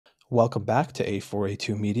Welcome back to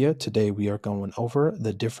A4A2 Media. Today we are going over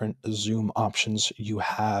the different zoom options you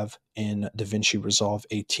have in DaVinci Resolve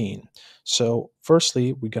 18. So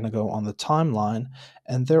firstly, we're going to go on the timeline,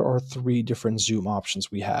 and there are three different zoom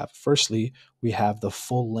options we have. Firstly, we have the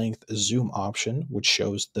full-length zoom option, which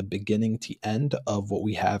shows the beginning to end of what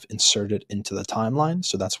we have inserted into the timeline.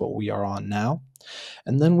 So that's what we are on now.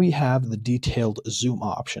 And then we have the detailed zoom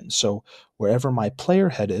option. So wherever my player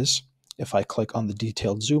head is, if I click on the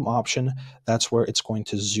detailed zoom option, that's where it's going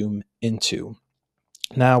to zoom into.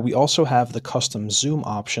 Now we also have the custom zoom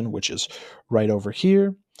option, which is right over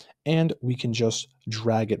here, and we can just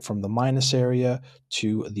drag it from the minus area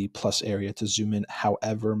to the plus area to zoom in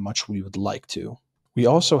however much we would like to. We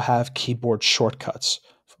also have keyboard shortcuts.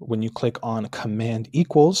 When you click on Command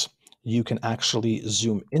equals, you can actually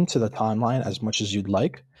zoom into the timeline as much as you'd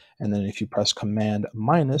like. And then if you press Command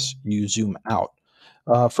minus, you zoom out.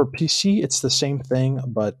 For PC, it's the same thing,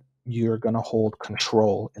 but you're going to hold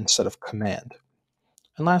Control instead of Command.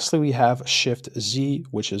 And lastly, we have Shift Z,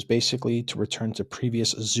 which is basically to return to previous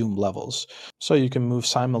zoom levels. So you can move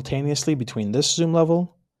simultaneously between this zoom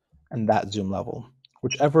level and that zoom level.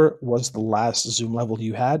 Whichever was the last zoom level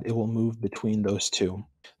you had, it will move between those two.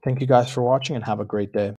 Thank you guys for watching and have a great day.